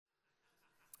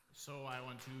So I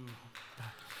want to...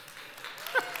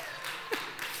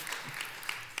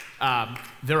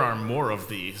 there are more of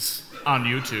these on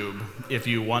YouTube if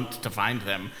you want to find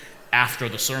them after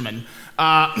the sermon.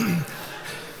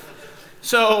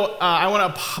 So I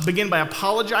want to begin by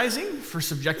apologizing for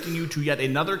subjecting you to yet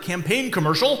another campaign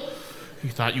commercial. You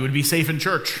thought you would be safe in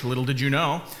church. Little did you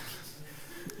know.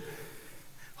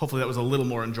 Hopefully that was a little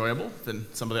more enjoyable than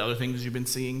some of the other things you've been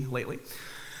seeing lately.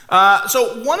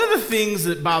 So one of the things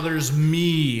that bothers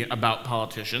me about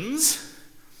politicians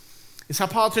is how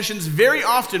politicians very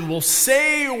often will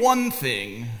say one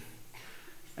thing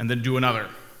and then do another.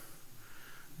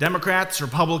 Democrats,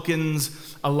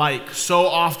 Republicans alike, so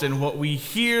often what we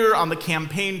hear on the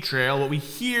campaign trail, what we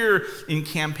hear in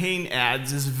campaign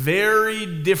ads is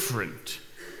very different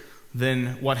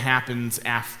than what happens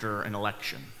after an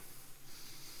election.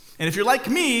 And if you're like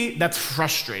me, that's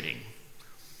frustrating.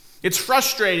 It's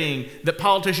frustrating that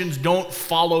politicians don't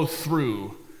follow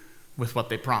through with what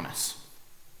they promise.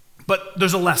 But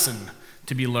there's a lesson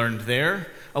to be learned there,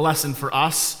 a lesson for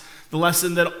us, the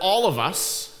lesson that all of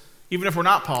us, even if we're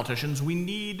not politicians, we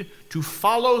need to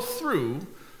follow through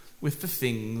with the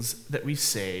things that we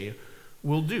say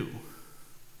we'll do.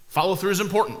 Follow through is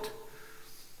important.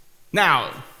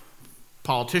 Now,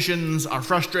 politicians are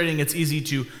frustrating. It's easy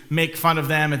to make fun of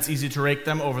them. It's easy to rake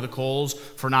them over the coals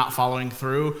for not following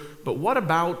through. But what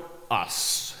about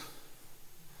us?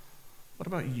 What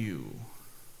about you?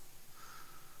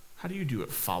 How do you do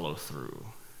it? Follow through.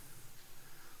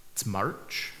 It's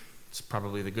March. It's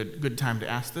probably the good time to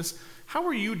ask this. How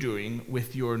are you doing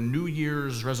with your New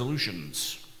Year's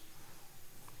resolutions?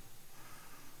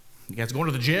 You guys going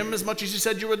to the gym as much as you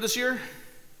said you would this year?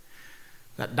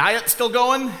 That diet still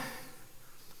going?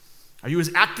 Are you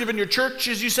as active in your church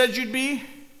as you said you'd be?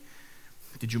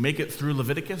 Did you make it through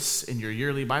Leviticus in your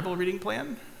yearly Bible reading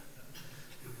plan?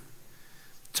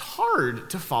 It's hard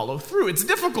to follow through. It's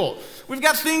difficult. We've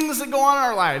got things that go on in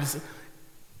our lives.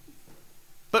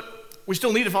 But we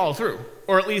still need to follow through.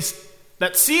 Or at least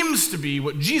that seems to be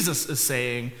what Jesus is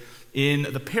saying in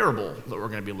the parable that we're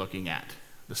going to be looking at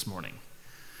this morning.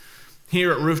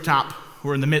 Here at Rooftop,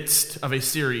 we're in the midst of a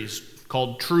series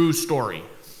called True Story,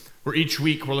 where each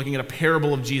week we're looking at a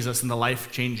parable of Jesus and the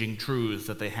life-changing truths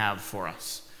that they have for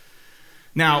us.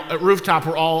 Now, at Rooftop,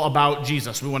 we're all about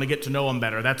Jesus. We want to get to know him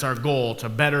better. That's our goal, to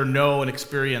better know and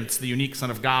experience the unique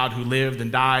Son of God who lived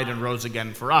and died and rose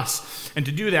again for us. And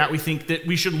to do that, we think that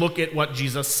we should look at what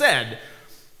Jesus said.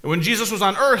 When Jesus was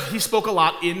on earth, he spoke a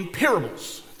lot in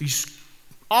parables, these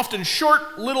often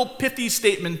short, little pithy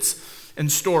statements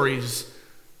and stories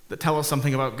that tell us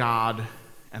something about God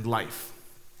and life.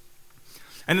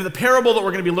 And in the parable that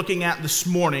we're going to be looking at this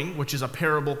morning, which is a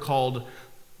parable called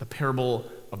the parable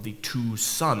of the two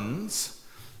sons,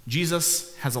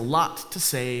 Jesus has a lot to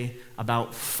say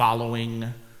about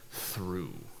following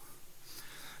through.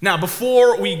 Now,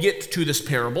 before we get to this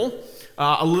parable,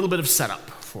 a little bit of setup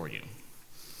for you.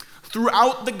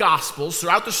 Throughout the Gospels,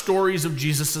 throughout the stories of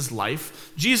Jesus'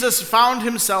 life, Jesus found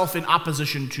himself in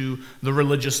opposition to the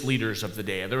religious leaders of the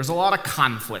day. There was a lot of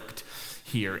conflict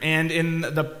here. And in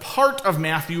the part of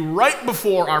Matthew right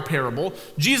before our parable,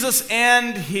 Jesus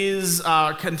and his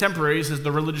contemporaries,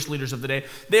 the religious leaders of the day,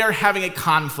 they are having a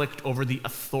conflict over the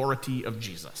authority of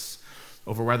Jesus,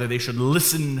 over whether they should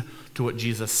listen to what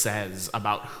Jesus says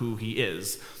about who he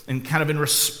is. And kind of in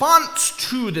response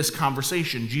to this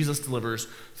conversation, Jesus delivers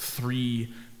 3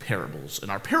 parables.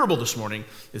 And our parable this morning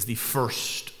is the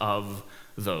first of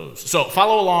those. So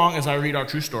follow along as I read our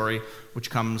true story, which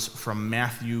comes from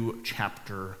Matthew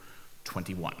chapter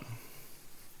 21.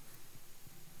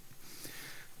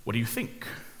 What do you think?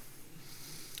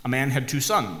 A man had 2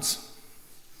 sons,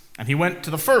 and he went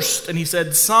to the first, and he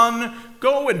said, "Son,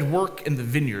 go and work in the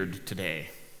vineyard today."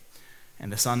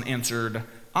 And the son answered,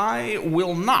 "I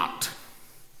will not."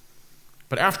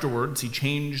 But afterwards he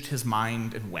changed his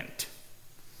mind and went.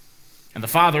 And the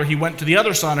father, he went to the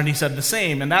other son, and he said the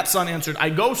same. And that son answered, "I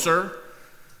go, sir,"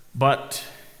 but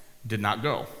did not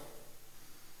go.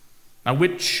 Now,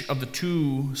 which of the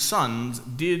 2 sons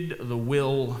did the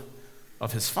will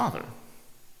of his father?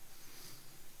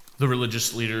 The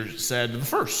religious leaders said, "The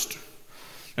first."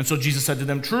 And so Jesus said to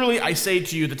them, "Truly I say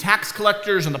to you, the tax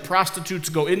collectors and the prostitutes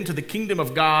go into the kingdom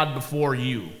of God before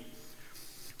you.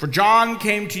 For John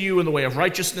came to you in the way of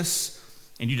righteousness,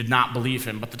 and you did not believe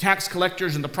him. But the tax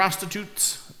collectors and the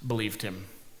prostitutes believed him.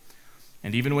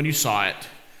 And even when you saw it,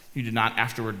 you did not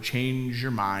afterward change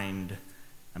your mind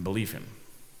and believe him."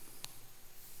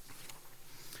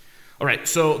 All right,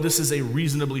 so this is a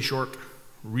reasonably short,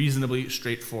 reasonably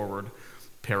straightforward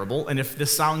parable. And if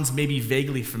this sounds maybe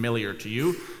vaguely familiar to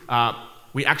you,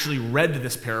 We actually read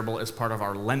this parable as part of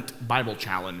our Lent Bible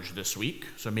Challenge this week,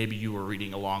 so maybe you were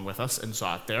reading along with us and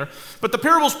saw it there. But the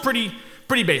parable's pretty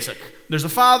basic. There's a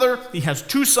father, he has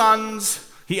 2 sons,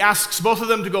 he asks both of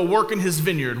them to go work in his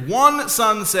vineyard. One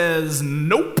son says,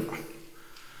 nope,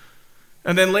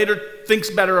 and then later thinks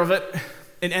better of it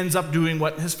and ends up doing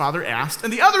what his father asked.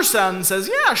 And the other son says,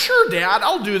 yeah, sure, Dad,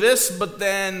 I'll do this, but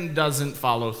then doesn't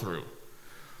follow through.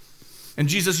 And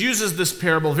Jesus uses this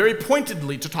parable very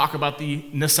pointedly to talk about the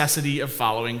necessity of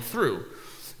following through.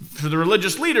 For the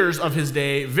religious leaders of his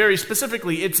day, very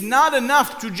specifically, it's not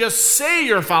enough to just say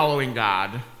you're following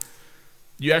God.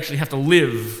 You actually have to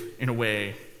live in a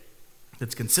way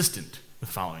that's consistent with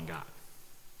following God.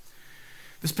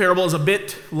 This parable is a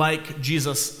bit like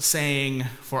Jesus saying,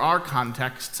 for our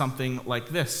context, something like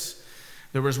this.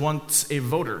 There was once a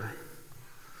voter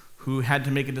who had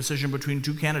to make a decision between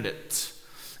 2 candidates.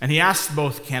 And he asked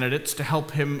both candidates to help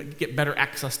him get better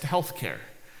access to health care.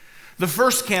 The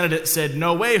first candidate said,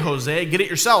 no way, Jose, get it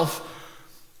yourself.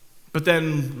 But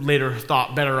then later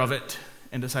thought better of it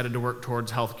and decided to work towards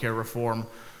health care reform.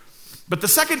 But the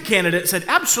second candidate said,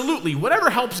 absolutely, whatever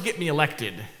helps get me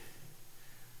elected.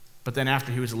 But then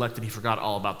after he was elected, he forgot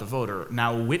all about the voter.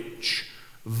 Now, which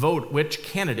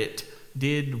candidate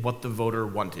did what the voter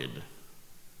wanted?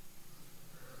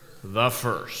 The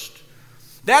first.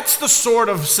 That's the sort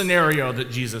of scenario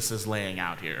that Jesus is laying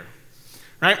out here,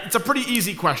 right? It's a pretty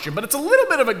easy question, but it's a little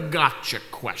bit of a gotcha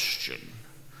question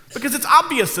because it's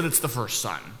obvious that it's the first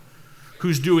son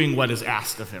who's doing what is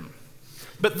asked of him.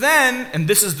 But then, and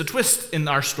this is the twist in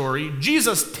our story,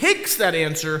 Jesus takes that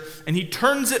answer and he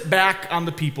turns it back on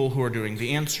the people who are doing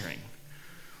the answering.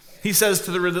 He says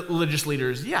to the religious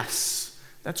leaders, yes,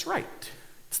 that's right.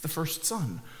 It's the first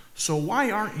son. So why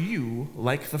aren't you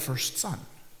like the first son?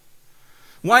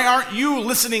 Why aren't you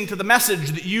listening to the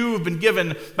message that you've been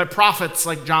given by prophets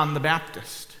like John the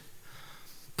Baptist?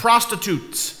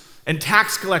 Prostitutes and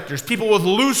tax collectors, people with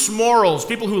loose morals,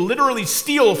 people who literally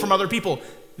steal from other people,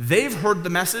 they've heard the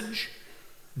message.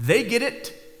 They get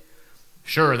it.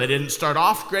 Sure, they didn't start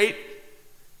off great,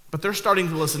 but they're starting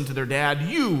to listen to their dad.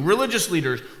 You, religious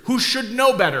leaders, who should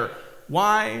know better,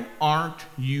 why aren't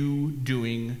you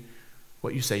doing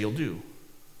what you say you'll do?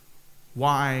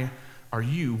 Why are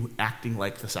you acting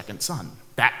like the second son?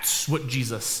 That's what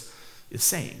Jesus is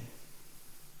saying.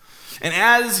 And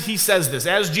as he says this,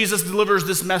 as Jesus delivers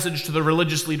this message to the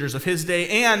religious leaders of his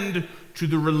day and to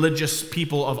the religious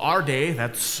people of our day,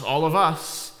 that's all of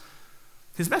us,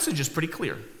 his message is pretty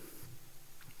clear.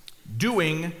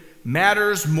 Doing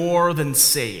matters more than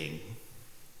saying.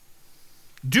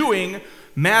 Doing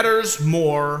matters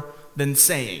more than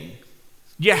saying.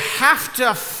 You have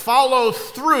to follow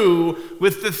through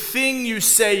with the thing you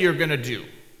say you're going to do.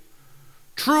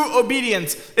 True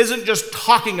obedience isn't just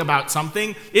talking about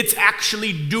something, it's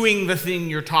actually doing the thing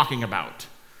you're talking about.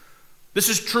 This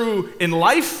is true in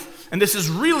life, and this is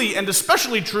really and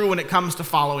especially true when it comes to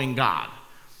following God.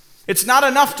 It's not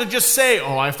enough to just say,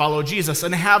 oh, I follow Jesus,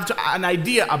 and have an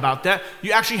idea about that.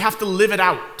 You actually have to live it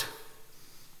out.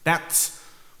 That's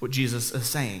what Jesus is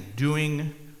saying.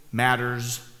 Doing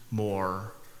matters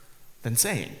more than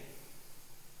saying.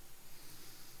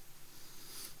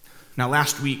 Now,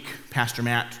 last week, Pastor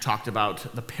Matt talked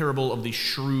about the parable of the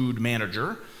shrewd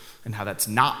manager and how that's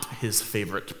not his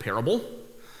favorite parable.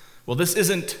 Well, this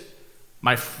isn't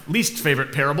my least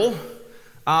favorite parable,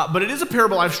 but it is a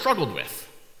parable I've struggled with.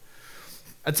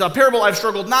 It's a parable I've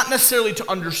struggled not necessarily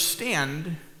to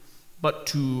understand, but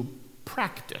to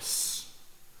practice,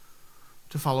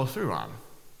 to follow through on.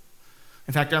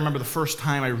 In fact, I remember the first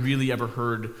time I really ever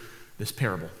heard this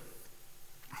parable.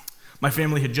 My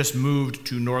family had just moved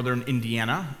to northern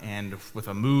Indiana, and with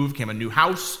a move came a new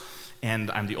house, and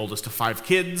I'm the oldest of 5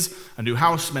 kids. A new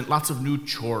house meant lots of new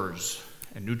chores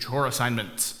and new chore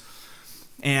assignments.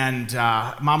 And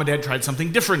Mom and Dad tried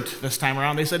something different this time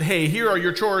around. They said, hey, here are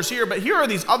your chores here, but here are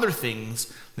these other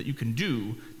things that you can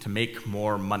do to make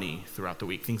more money throughout the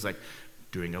week. Things like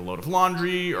doing a load of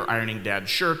laundry or ironing Dad's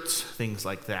shirts, things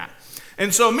like that.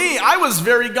 And so me, I was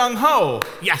very gung-ho.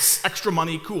 Yes, extra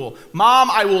money, cool. Mom,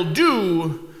 I will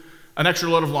do an extra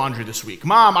load of laundry this week.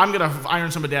 Mom, I'm going to iron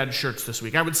some of Dad's shirts this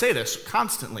week. I would say this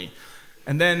constantly.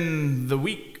 And then the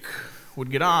week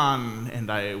would get on, and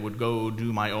I would go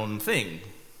do my own thing.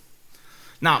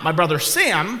 Now, my brother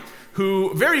Sam,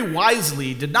 who very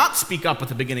wisely did not speak up at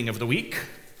the beginning of the week,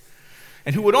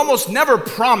 and who would almost never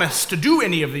promise to do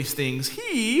any of these things,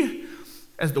 he,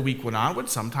 as the week went on, would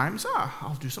sometimes,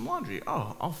 I'll do some laundry.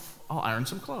 Oh, I'll iron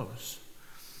some clothes.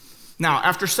 Now,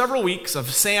 after several weeks of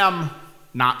Sam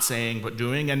not saying but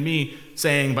doing, and me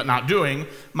saying but not doing,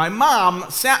 my mom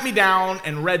sat me down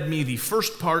and read me the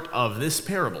first part of this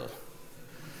parable.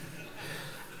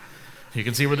 You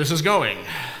can see where this is going.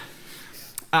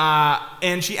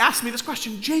 And she asked me this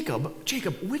question, Jacob,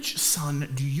 which son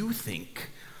do you think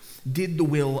did the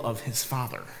will of his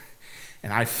father?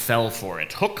 And I fell for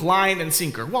it, hook, line, and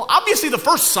sinker. Well, obviously the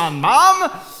first son,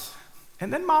 Mom.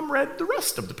 And then Mom read the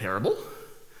rest of the parable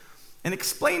and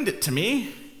explained it to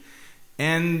me,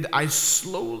 and I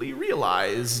slowly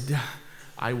realized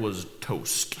I was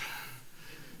toast.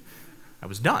 I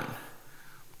was done.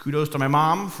 Kudos to my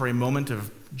mom for a moment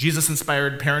of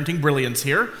Jesus-inspired parenting brilliance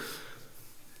here.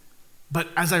 But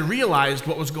as I realized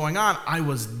what was going on, I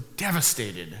was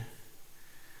devastated.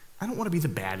 I don't want to be the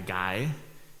bad guy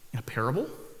in a parable.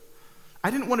 I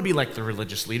didn't want to be like the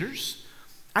religious leaders.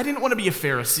 I didn't want to be a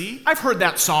Pharisee. I've heard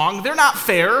that song. They're not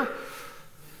fair.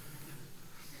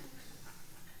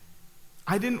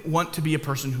 I didn't want to be a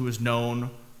person who was known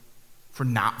for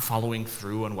not following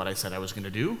through on what I said I was going to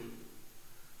do.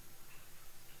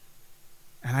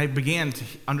 And I began to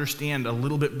understand a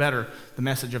little bit better the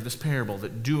message of this parable,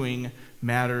 that doing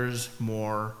matters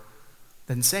more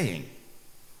than saying.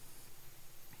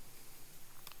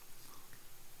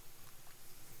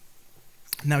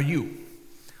 Now you,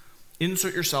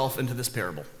 insert yourself into this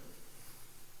parable.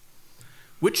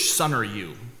 Which son are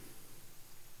you?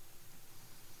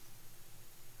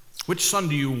 Which son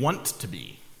do you want to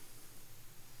be?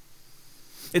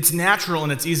 It's natural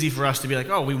and it's easy for us to be like,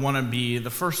 oh, we want to be the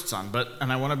first son.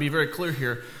 And I want to be very clear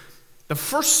here, the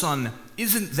first son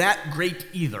isn't that great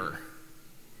either.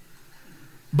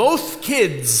 Both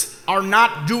kids are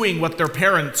not doing what their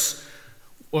parent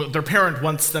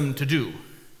wants them to do.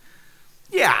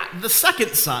 Yeah, the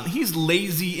second son, he's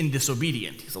lazy and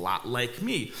disobedient. He's a lot like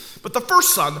me. But the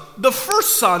first son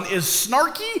is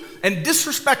snarky and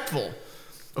disrespectful.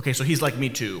 Okay, so he's like me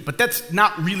too, but that's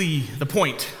not really the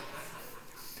point.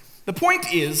 The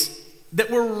point is that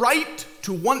we're right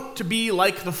to want to be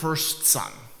like the first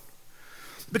son,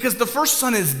 because the first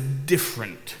son is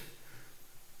different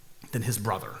than his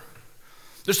brother.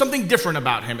 There's something different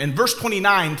about him, and verse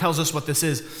 29 tells us what this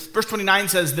is. Verse 29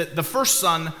 says that the first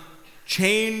son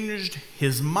changed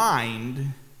his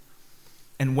mind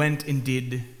and went and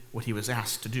did what he was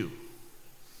asked to do.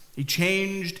 He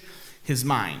changed his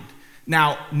mind.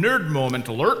 Now, nerd moment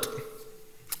alert.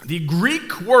 The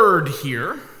Greek word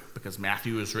here, because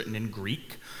Matthew is written in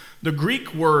Greek, the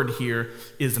Greek word here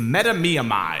is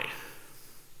metamiamai.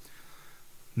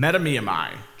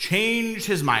 Metamiamai, changed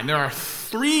his mind. There are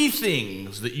three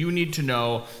things that you need to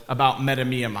know about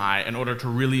metamiamai in order to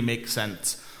really make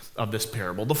sense of this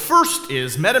parable. The first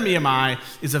is metamiamai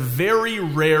is a very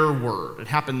rare word. It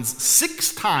happens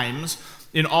 6 times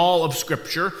in all of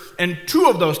Scripture, and 2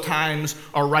 of those times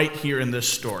are right here in this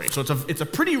story. So it's a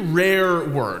pretty rare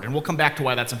word, and we'll come back to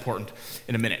why that's important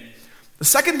in a minute. The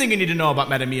second thing you need to know about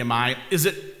metamiamai is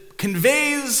it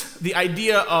conveys the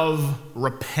idea of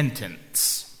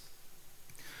repentance.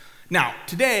 Now,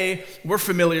 today, we're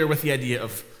familiar with the idea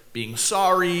of being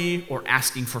sorry or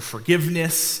asking for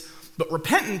forgiveness, but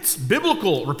repentance,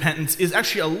 biblical repentance, is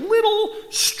actually a little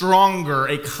stronger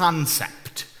a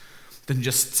concept than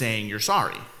just saying you're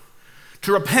sorry.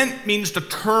 To repent means to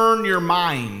turn your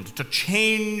mind, to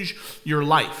change your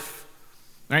life.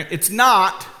 Right? It's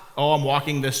not, oh, I'm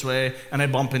walking this way and I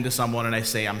bump into someone and I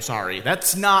say I'm sorry.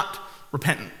 That's not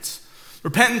repentance.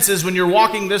 Repentance is when you're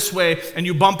walking this way and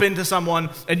you bump into someone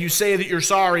and you say that you're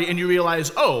sorry and you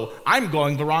realize, oh, I'm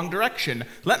going the wrong direction.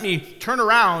 Let me turn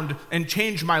around and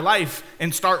change my life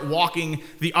and start walking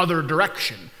the other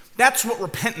direction. That's what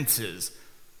repentance is.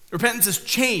 Repentance is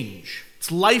change.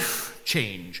 It's life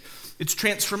change. It's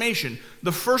transformation.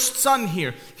 The first son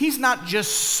here, he's not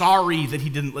just sorry that he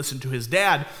didn't listen to his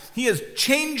dad. He is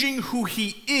changing who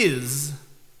he is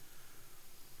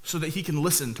so that he can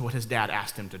listen to what his dad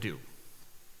asked him to do.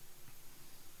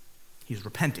 He's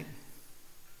repenting.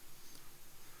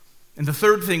 And the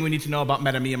third thing we need to know about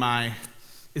metamiamai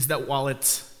is that while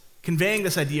it's conveying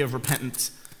this idea of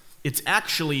repentance, it's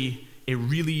actually a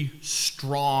really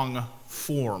strong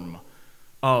form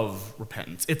of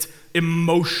repentance. It's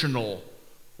emotional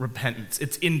repentance.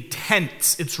 It's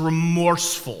intense. It's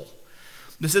remorseful.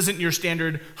 This isn't your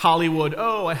standard Hollywood,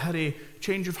 oh, I had a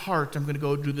change of heart, I'm going to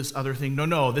go do this other thing.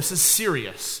 No, this is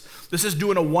serious. This is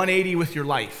doing a 180 with your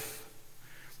life.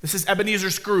 This is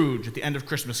Ebenezer Scrooge at the end of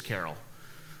Christmas Carol.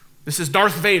 This is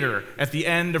Darth Vader at the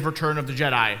end of Return of the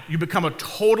Jedi. You become a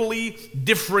totally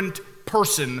different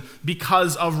person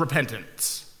because of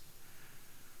repentance.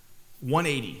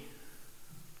 180.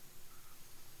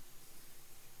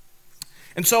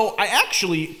 And so I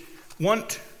actually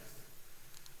want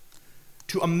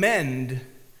to amend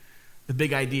the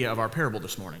big idea of our parable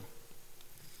this morning.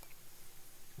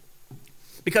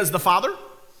 Because the Father,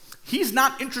 he's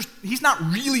not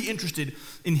really interested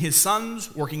in his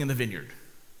sons working in the vineyard.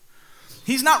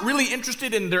 He's not really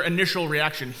interested in their initial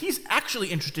reaction. He's actually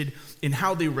interested in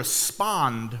how they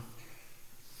respond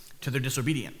to their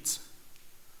disobedience.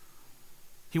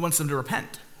 He wants them to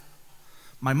repent.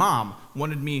 My mom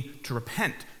wanted me to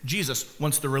repent. Jesus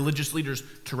wants the religious leaders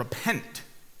to repent.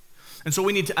 And so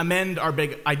we need to amend our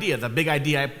big idea, the big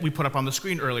idea we put up on the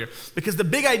screen earlier. Because the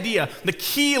big idea, the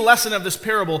key lesson of this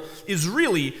parable is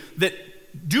really that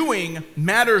doing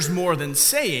matters more than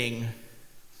saying,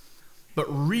 but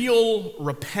real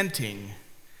repenting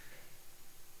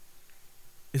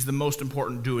is the most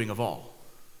important doing of all.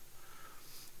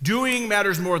 Doing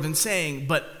matters more than saying,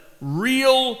 but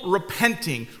real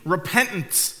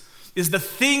repentance is the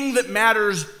thing that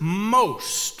matters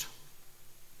most.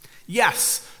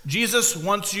 Yes, Jesus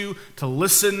wants you to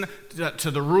listen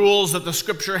to the rules that the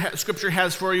Scripture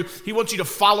has for you. He wants you to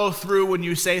follow through when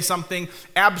you say something,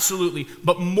 absolutely.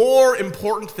 But more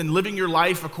important than living your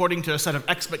life according to a set of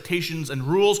expectations and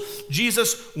rules,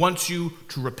 Jesus wants you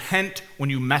to repent when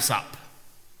you mess up.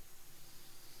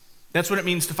 That's what it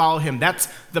means to follow him. That's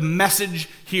the message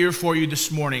here for you this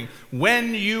morning.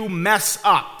 When you mess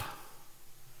up,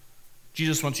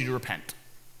 Jesus wants you to repent.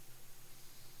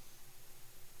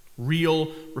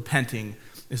 Real repenting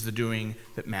is the doing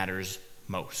that matters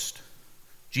most.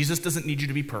 Jesus doesn't need you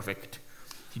to be perfect.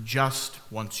 He just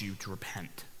wants you to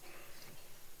repent.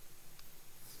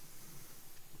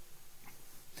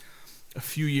 A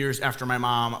few years after my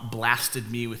mom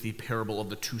blasted me with the parable of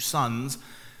the two sons,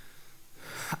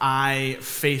 I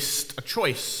faced a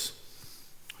choice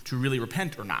to really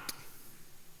repent or not.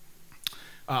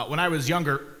 When I was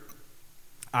younger,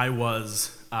 I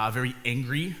was very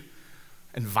angry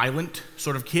and violent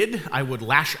sort of kid. I would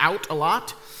lash out a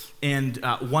lot, and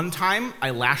one time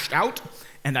I lashed out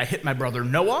and I hit my brother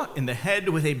Noah in the head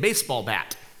with a baseball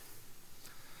bat.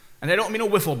 And I don't mean a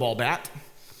wiffle ball bat.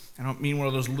 I don't mean one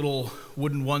of those little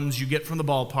wooden ones you get from the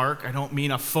ballpark. I don't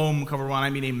mean a foam covered one. I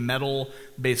mean a metal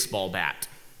baseball bat.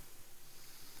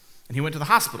 And he went to the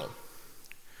hospital.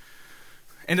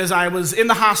 And as I was in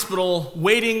the hospital,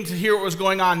 waiting to hear what was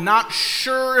going on, not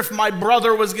sure if my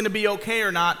brother was going to be okay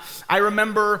or not, I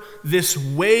remember this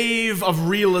wave of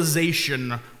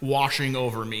realization washing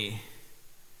over me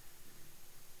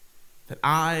that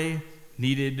I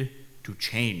needed to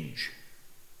change.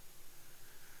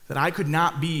 That I could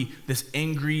not be this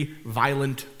angry,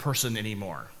 violent person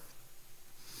anymore.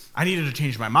 I needed to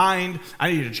change my mind.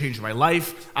 I needed to change my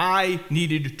life. I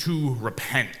needed to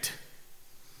repent.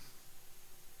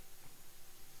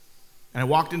 And I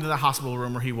walked into the hospital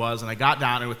room where he was, and I got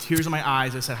down, and with tears in my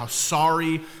eyes, I said how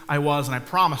sorry I was, and I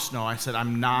promised Noah, I said,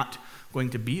 I'm not going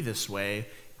to be this way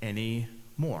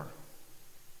anymore.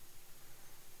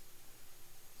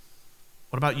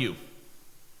 What about you?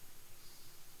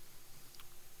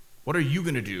 What are you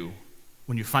going to do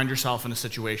when you find yourself in a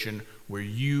situation where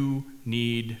you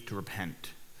need to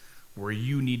repent, where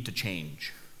you need to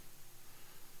change?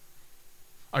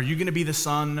 Are you going to be the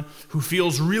son who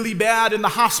feels really bad in the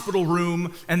hospital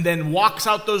room and then walks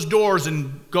out those doors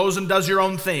and goes and does your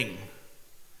own thing?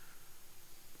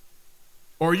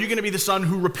 Or are you going to be the son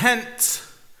who repents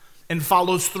and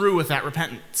follows through with that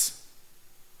repentance?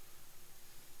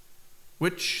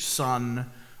 Which son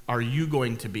are you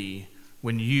going to be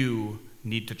when you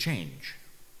need to change?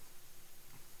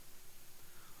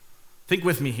 Think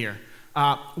with me here.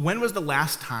 When was the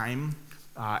last time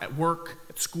at work,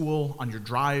 at school, on your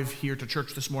drive here to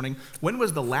church this morning, when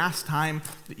was the last time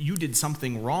that you did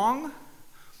something wrong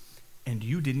and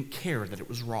you didn't care that it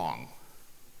was wrong?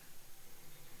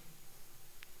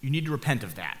 You need to repent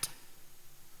of that.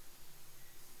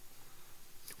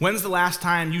 When's the last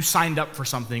time you signed up for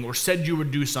something or said you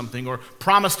would do something or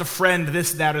promised a friend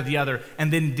this, that, or the other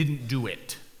and then didn't do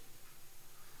it?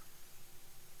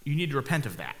 You need to repent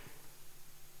of that.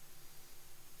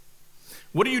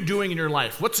 What are you doing in your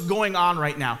life? What's going on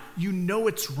right now? You know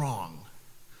it's wrong,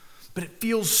 but it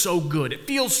feels so good. It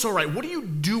feels so right. What are you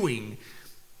doing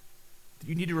that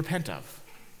you need to repent of?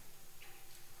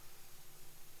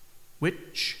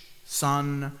 Which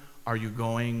son are you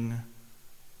going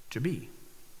to be?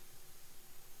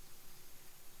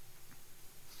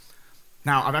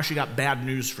 Now, I've actually got bad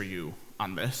news for you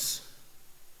on this,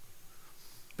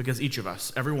 because each of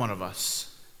us, every one of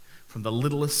us, from the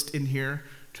littlest in here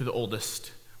to the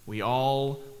oldest, we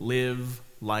all live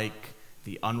like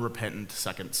the unrepentant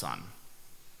second son.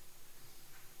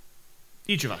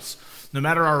 Each of us, no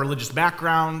matter our religious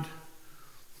background,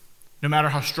 no matter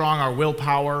how strong our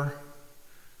willpower,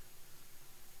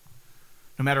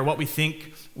 No matter what we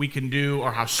think we can do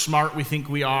or how smart we think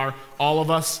we are, all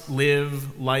of us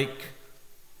live like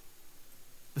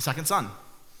the second son.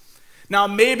 Now,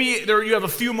 maybe you have a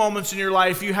few moments in your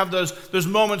life, you have those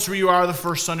moments where you are the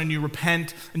first son and you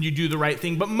repent and you do the right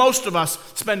thing, but most of us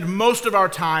spend most of our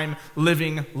time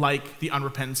living like the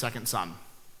unrepentant second son.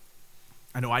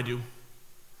 I know I do.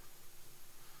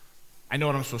 I know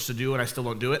what I'm supposed to do and I still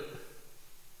don't do it.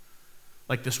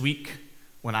 Like this week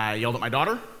when I yelled at my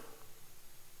daughter,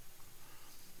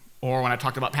 or when I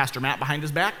talked about Pastor Matt behind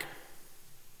his back,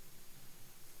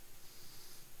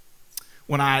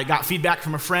 when I got feedback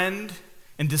from a friend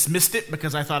and dismissed it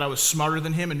because I thought I was smarter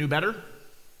than him and knew better,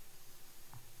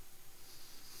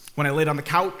 when I laid on the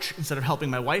couch instead of helping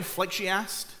my wife like she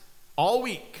asked, all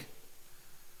week,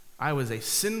 I was a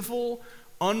sinful,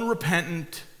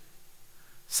 unrepentant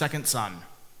second son.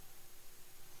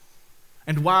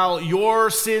 And while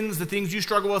your sins, the things you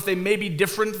struggle with, they may be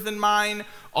different than mine,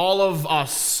 all of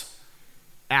us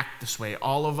act this way.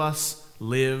 All of us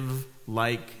live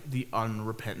like the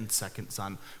unrepentant second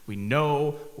son. We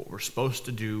know what we're supposed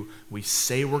to do, we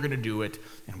say we're going to do it,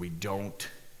 and we don't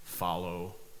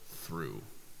follow through.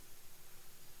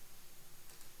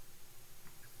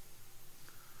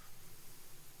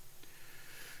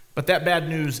 But that bad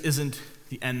news isn't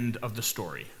the end of the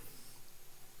story.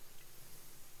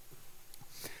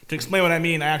 To explain what I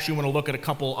mean, I actually want to look at a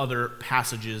couple other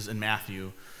passages in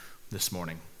Matthew this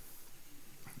morning.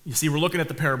 You see, we're looking at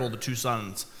the parable of the two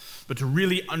sons, but to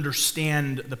really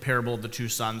understand the parable of the two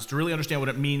sons, to really understand what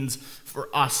it means for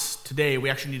us today, we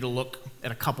actually need to look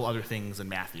at a couple other things in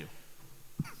Matthew.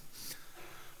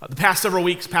 The past several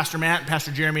weeks, Pastor Matt and Pastor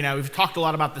Jeremy and I, we've talked a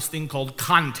lot about this thing called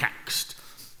context.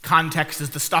 Context is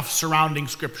the stuff surrounding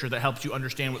Scripture that helps you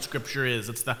understand what Scripture is.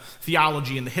 It's the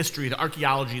theology and the history, the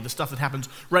archaeology, the stuff that happens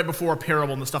right before a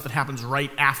parable and the stuff that happens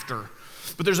right after.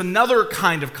 But there's another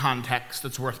kind of context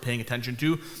that's worth paying attention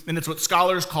to, and it's what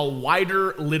scholars call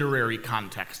wider literary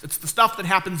context. It's the stuff that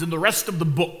happens in the rest of the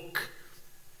book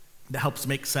that helps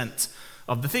make sense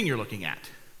of the thing you're looking at.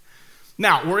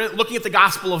 Now, we're looking at the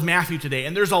Gospel of Matthew today,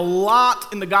 and there's a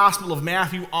lot in the Gospel of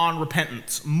Matthew on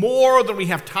repentance, more than we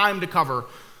have time to cover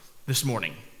this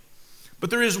morning. But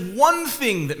there is one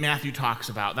thing that Matthew talks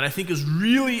about that I think is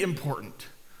really important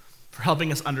for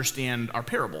helping us understand our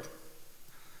parable.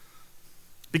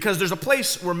 Because there's a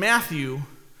place where Matthew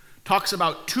talks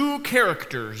about two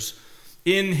characters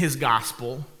in his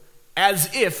gospel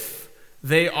as if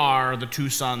they are the two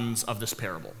sons of this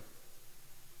parable.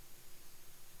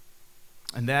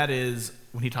 And that is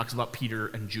when he talks about Peter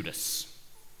and Judas.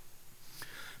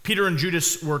 Peter and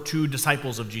Judas were two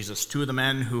disciples of Jesus, two of the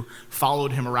men who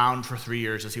followed him around for 3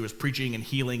 years as he was preaching and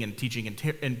healing and teaching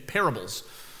in parables.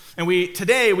 And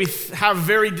today we have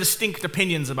very distinct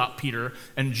opinions about Peter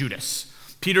and Judas.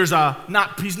 Peter's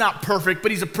he's not perfect,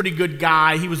 but he's a pretty good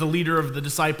guy. He was a leader of the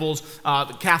disciples.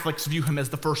 The Catholics view him as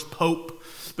the first pope.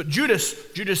 But Judas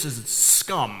is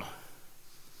scum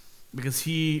because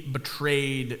he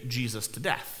betrayed Jesus to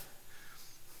death.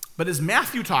 But as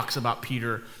Matthew talks about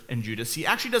Peter and Judas, he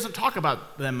actually doesn't talk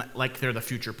about them like they're the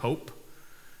future pope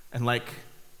and like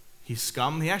he's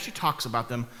scum. He actually talks about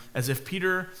them as if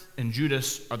Peter and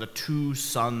Judas are the two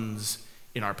sons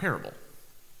in our parable.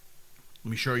 Let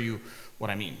me show you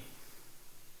what I mean.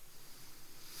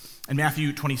 In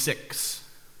Matthew 26,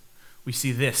 we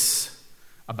see this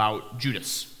about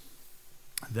Judas.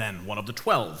 Then one of the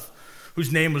 12,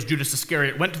 whose name was Judas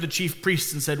Iscariot, went to the chief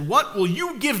priests and said, "What will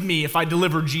you give me if I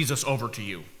deliver Jesus over to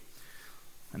you?"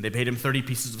 And they paid him 30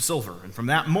 pieces of silver. And from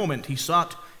that moment, he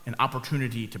sought an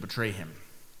opportunity to betray him.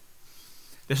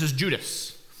 This is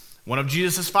Judas, one of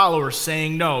Jesus' followers,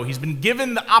 saying no. He's been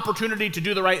given the opportunity to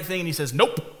do the right thing, and he says,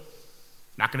 "Nope,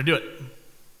 not going to do it."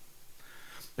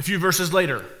 A few verses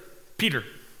later, Peter.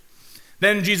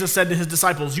 Then Jesus said to his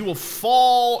disciples, you will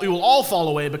all fall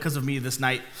away because of me this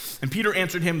night. And Peter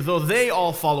answered him, "Though they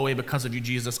all fall away because of you,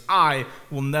 Jesus, I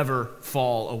will never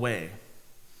fall away."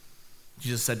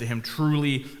 Jesus said to him,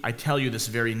 "Truly, I tell you, this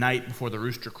very night before the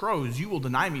rooster crows, you will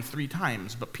deny me 3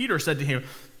 times. But Peter said to him,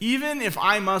 "Even if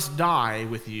I must die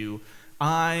with you,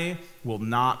 I will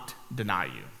not deny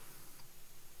you."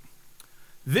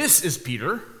 This is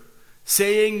Peter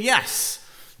saying yes.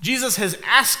 Jesus has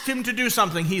asked him to do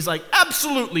something. He's like,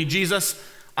 "Absolutely, Jesus,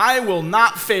 I will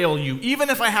not fail you. Even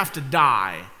if I have to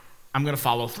die, I'm going to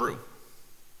follow through."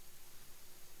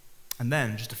 And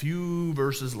then, just a few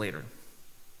verses later,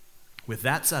 with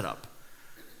that set up,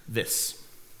 this.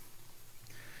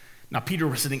 Now Peter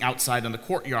was sitting outside in the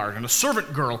courtyard, and a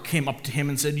servant girl came up to him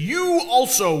and said, "You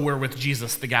also were with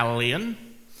Jesus the Galilean."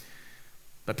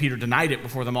 But Peter denied it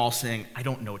before them all, saying, "I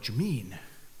don't know what you mean."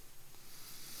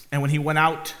 And when he went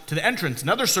out to the entrance,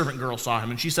 another servant girl saw him,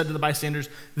 and she said to the bystanders,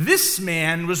 "This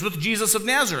man was with Jesus of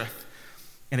Nazareth."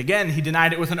 And again he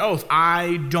denied it with an oath,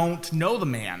 "I don't know the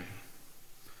man."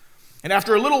 And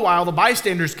after a little while, the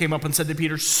bystanders came up and said to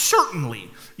Peter, "Certainly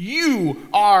you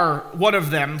are one of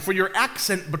them, for your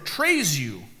accent betrays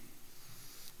you."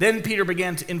 Then Peter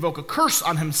began to invoke a curse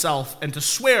on himself and to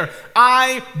swear,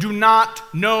 "I do not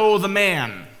know the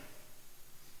man."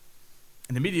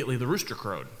 And immediately the rooster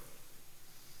crowed.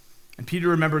 And Peter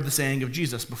remembered the saying of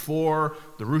Jesus, "Before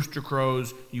the rooster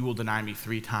crows, you will deny me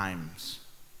 3 times."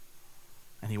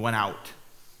 And he went out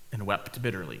and wept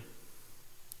bitterly.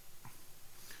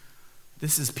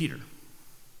 This is Peter.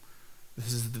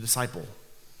 This is the disciple.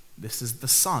 This is the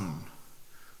son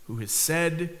who has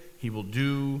said he will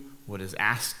do what is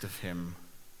asked of him,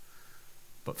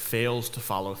 but fails to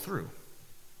follow through.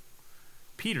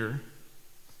 Peter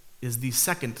is the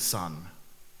second son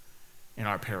in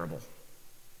our parable,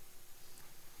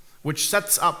 which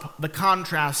sets up the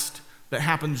contrast that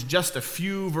happens just a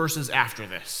few verses after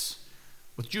this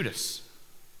with Judas.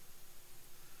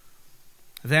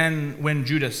 Then when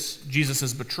Judas,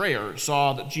 Jesus' betrayer,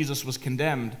 saw that Jesus was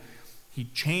condemned, he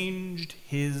changed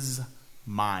his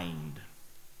mind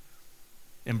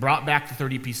and brought back the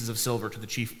 30 pieces of silver to the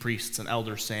chief priests and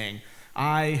elders, saying,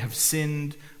 "I have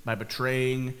sinned by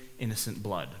betraying innocent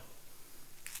blood."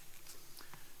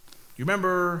 You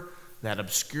remember that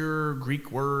obscure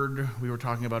Greek word we were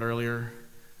talking about earlier,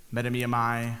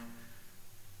 metamiamai,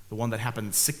 the one that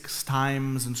happened 6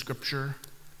 times in Scripture?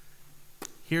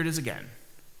 Here it is again.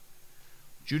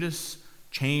 Judas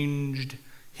changed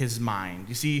his mind.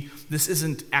 You see, this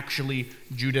isn't actually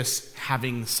Judas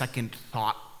having second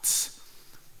thoughts.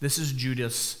 This is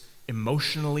Judas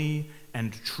emotionally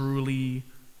and truly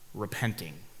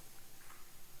repenting.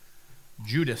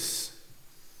 Judas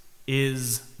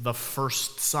is the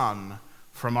first son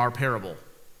from our parable.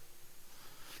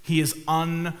 He is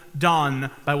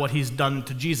undone by what he's done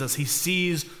to Jesus. He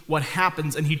sees what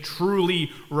happens and he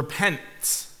truly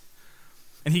repents.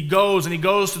 And he goes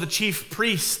to the chief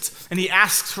priests and he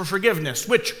asks for forgiveness,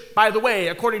 which, by the way,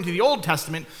 according to the Old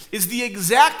Testament, is the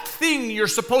exact thing you're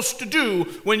supposed to do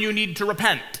when you need to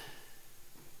repent.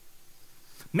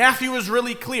 Matthew is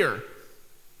really clear.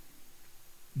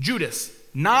 Judas,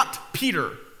 not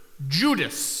Peter,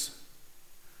 Judas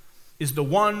is the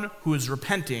one who is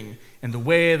repenting in the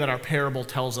way that our parable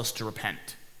tells us to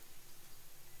repent.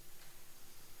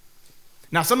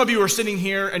 Now, some of you are sitting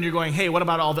here and you're going, "Hey, what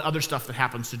about all the other stuff that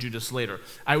happens to Judas later?"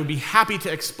 I would be happy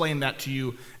to explain that to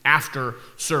you after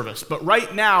service. But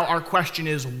right now, our question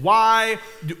is,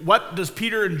 what does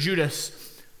Peter and Judas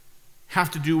have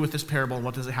to do with this parable, and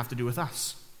what does it have to do with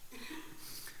us?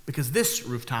 Because this,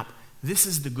 Rooftop, this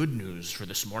is the good news for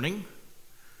this morning.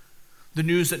 The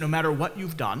news that no matter what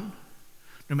you've done,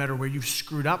 no matter where you've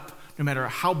screwed up, no matter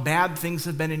how bad things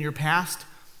have been in your past,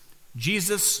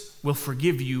 Jesus will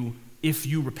forgive you if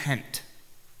you repent.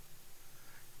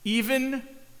 Even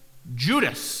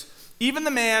Judas, even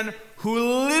the man who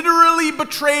literally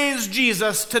betrays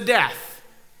Jesus to death,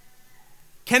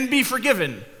 can be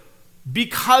forgiven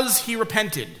because he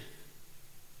repented.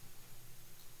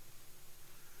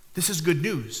 This is good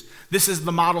news. This is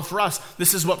the model for us.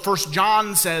 This is what 1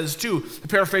 John says too. To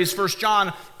paraphrase 1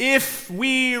 John, if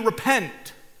we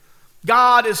repent,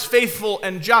 God is faithful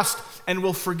and just and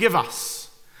will forgive us.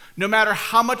 No matter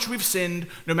how much we've sinned,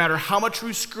 no matter how much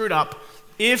we've screwed up,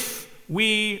 if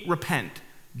we repent,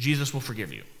 Jesus will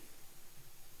forgive you.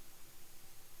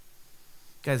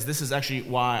 Guys, this is actually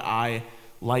why I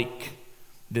like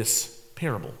this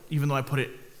parable, even though I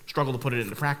struggle to put it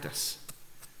into practice.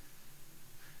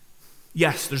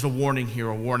 Yes, there's a warning here,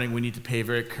 a warning we need to pay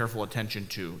very careful attention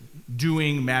to.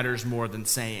 Doing matters more than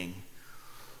saying.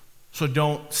 So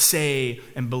don't say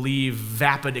and believe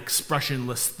vapid,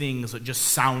 expressionless things that just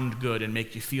sound good and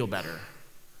make you feel better.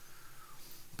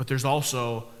 But there's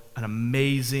also an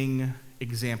amazing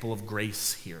example of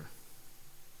grace here.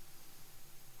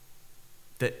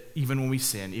 That even when we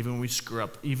sin, even when we screw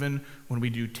up, even when we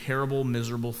do terrible,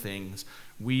 miserable things,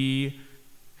 we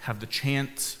have the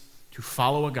chance to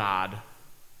follow a God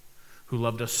who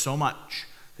loved us so much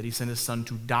that he sent his son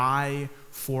to die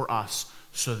for us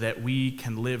so that we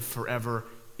can live forever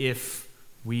if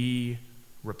we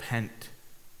repent,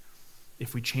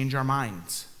 if we change our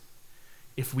minds,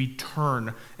 if we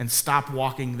turn and stop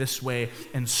walking this way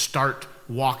and start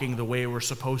walking the way we're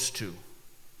supposed to.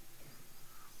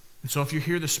 And so if you're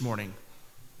here this morning,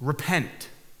 repent.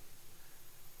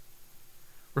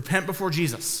 Repent before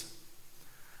Jesus.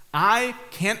 I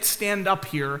can't stand up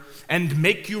here and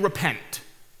make you repent.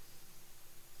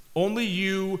 Only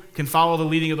you can follow the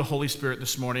leading of the Holy Spirit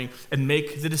this morning and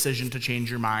make the decision to change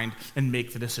your mind and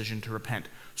make the decision to repent.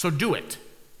 So do it.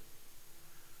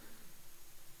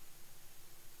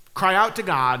 Cry out to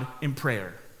God in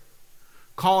prayer.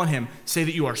 Call on him. Say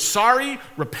that you are sorry,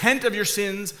 repent of your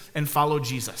sins, and follow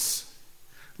Jesus.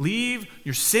 Leave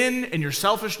your sin and your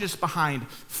selfishness behind.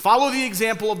 Follow the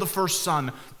example of the first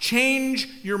son. Change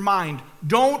your mind.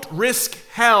 Don't risk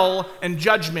hell and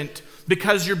judgment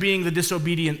because you're being the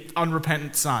disobedient,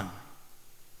 unrepentant son.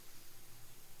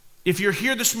 If you're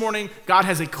here this morning, God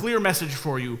has a clear message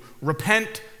for you.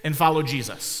 Repent and follow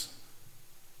Jesus.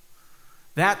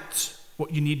 That's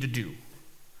what you need to do.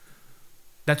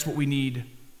 That's what we need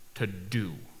to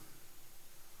do.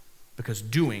 Because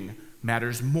doing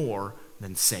matters more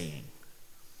than saying.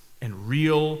 And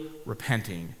real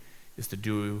repenting is the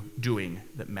doing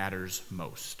that matters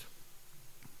most.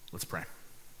 Let's pray.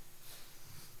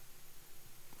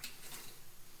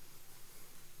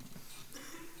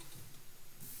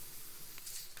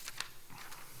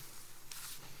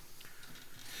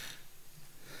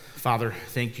 Father,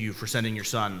 thank you for sending your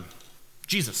Son,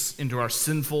 Jesus, into our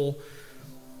sinful,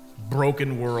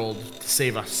 broken world to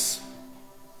save us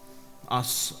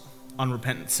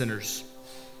unrepentant sinners.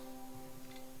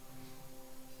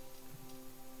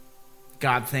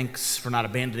 God, thanks for not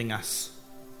abandoning us,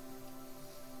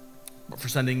 but for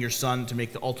sending your Son to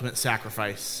make the ultimate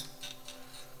sacrifice,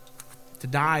 to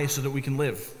die so that we can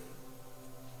live.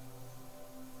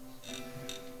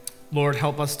 Lord,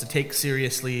 help us to take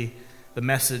seriously the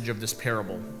message of this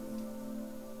parable.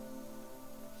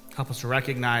 Help us to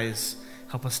recognize,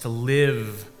 help us to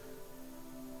live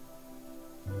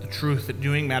the truth that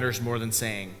doing matters more than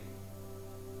saying.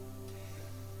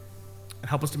 And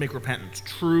help us to make repentance,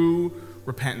 true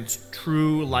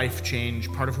life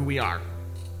change, part of who we are.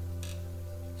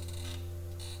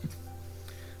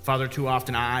 Father, too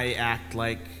often I act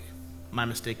like my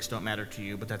mistakes don't matter to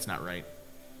you, but that's not right.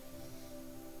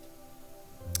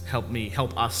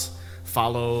 Help us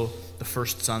follow the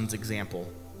first son's example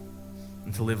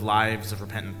and to live lives of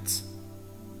repentance.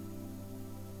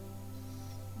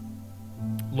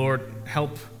 Lord,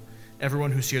 help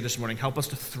everyone who's here this morning. Help us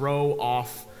to throw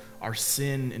off our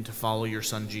sin and to follow your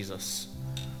Son, Jesus.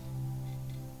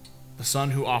 The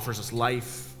Son who offers us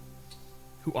life,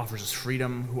 who offers us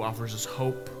freedom, who offers us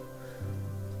hope,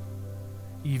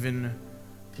 even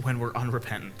when we're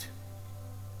unrepentant.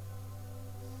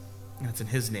 And it's in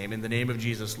his name, in the name of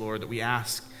Jesus, Lord, that we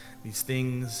ask these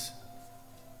things.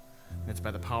 And it's by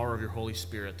the power of your Holy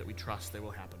Spirit that we trust they will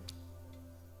happen.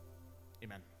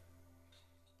 Amen.